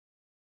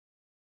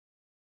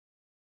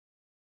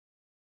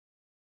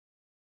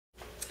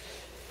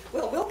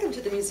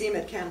Welcome to the museum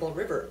at Campbell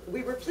River.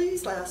 We were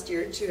pleased last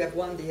year to have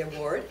won the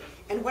award,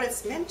 and what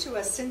it's meant to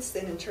us since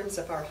then in terms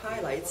of our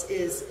highlights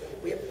is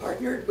we have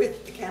partnered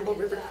with the Campbell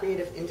River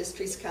Creative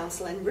Industries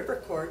Council and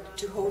River Court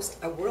to host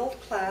a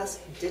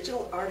world-class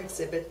digital art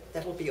exhibit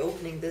that will be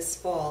opening this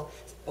fall,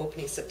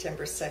 opening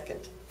September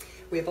 2nd.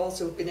 We have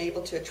also been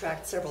able to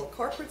attract several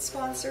corporate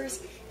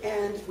sponsors,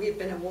 and we have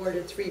been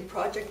awarded 3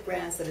 project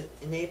grants that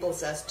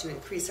enables us to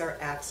increase our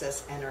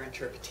access and our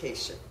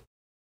interpretation.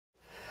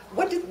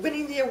 What did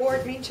winning the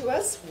award mean to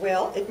us?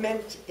 Well, it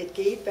meant it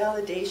gave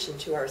validation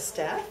to our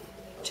staff,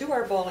 to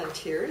our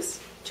volunteers,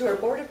 to our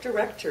board of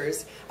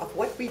directors of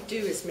what we do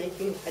is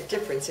making a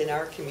difference in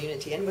our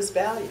community and was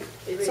valued.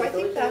 So I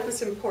think that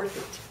was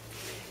important.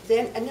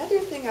 Then another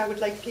thing I would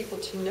like people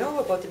to know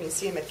about the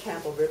museum at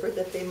Campbell River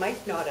that they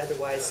might not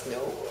otherwise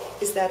know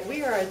is that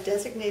we are a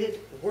designated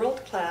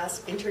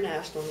world-class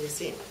international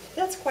museum.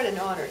 That's quite an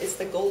honor. It's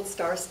the gold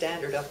star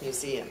standard of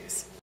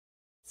museums.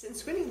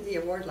 Since winning the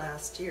award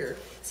last year,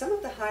 some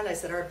of the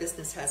highlights that our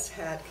business has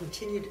had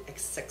continued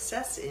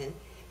success in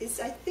is,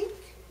 I think,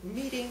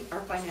 meeting our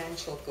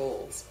financial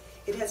goals.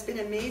 It has been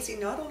amazing,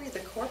 not only the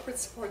corporate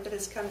support that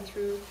has come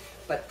through,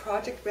 but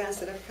project grants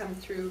that have come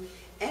through,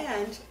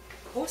 and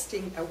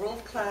hosting a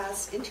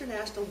world-class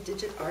international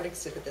digital art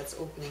exhibit that's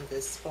opening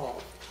this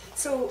fall.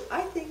 So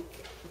I think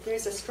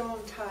there's a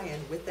strong tie-in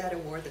with that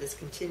award that is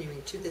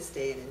continuing to this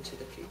day and into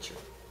the future.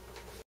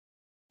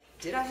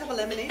 Did I have a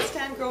lemonade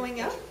stand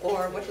growing up,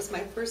 or what was my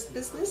first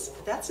business?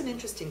 That's an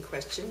interesting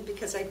question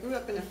because I grew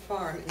up in a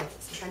farm in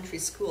a country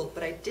school,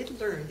 but I did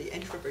learn the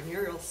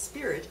entrepreneurial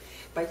spirit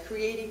by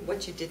creating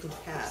what you didn't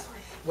have,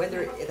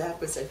 whether that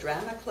was a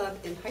drama club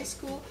in high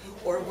school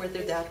or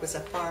whether that was a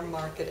farm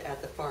market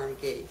at the farm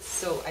gate.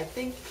 So I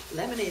think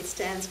lemonade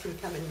stands can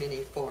come in many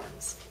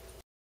forms.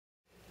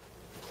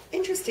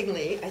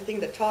 Interestingly, I think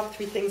the top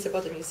 3 things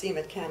about the museum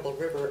at Campbell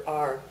River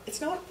are,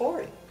 it's not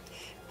boring.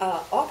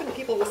 Often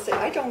people will say,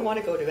 I don't want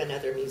to go to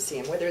another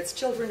museum, whether it's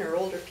children or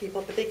older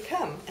people, but they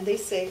come and they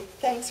say,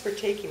 thanks for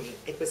taking me,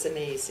 it was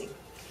amazing.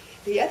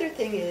 The other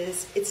thing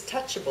is, it's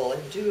touchable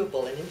and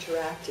doable and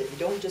interactive. You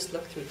don't just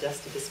look through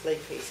dusty display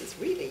cases.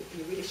 Really,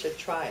 you really should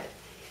try it.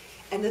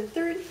 And the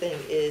third thing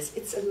is,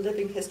 it's a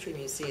living history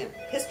museum.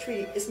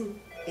 History isn't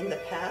in the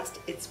past,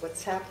 it's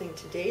what's happening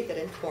today that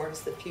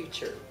informs the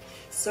future.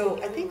 So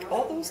I think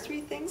all those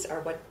 3 things are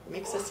what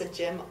makes us a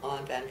gem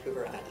on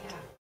Vancouver Island.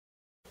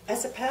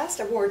 As a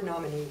past award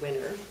nominee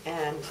winner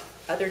and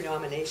other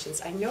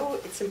nominations, I know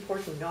it's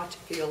important not to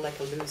feel like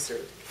a loser.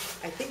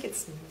 I think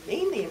it's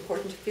mainly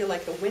important to feel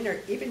like a winner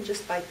even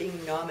just by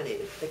being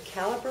nominated. The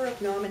caliber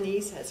of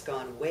nominees has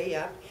gone way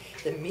up.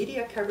 The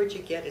media coverage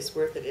you get is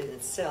worth it in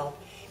itself.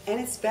 And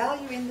its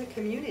value in the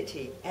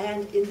community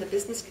and in the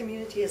business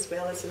community as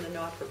well as in the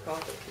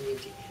not-for-profit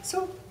community.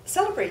 So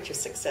celebrate your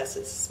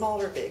successes, small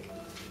or big.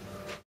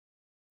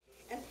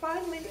 And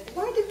finally,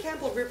 why did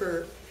Campbell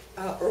River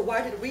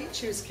why did we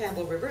choose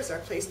Campbell River as our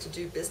place to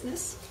do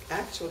business?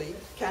 Actually,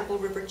 Campbell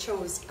River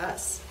chose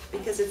us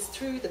because it's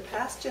through the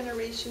past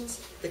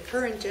generations, the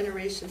current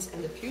generations,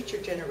 and the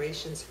future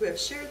generations who have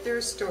shared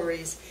their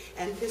stories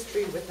and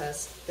history with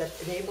us that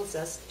enables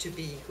us to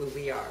be who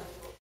we are.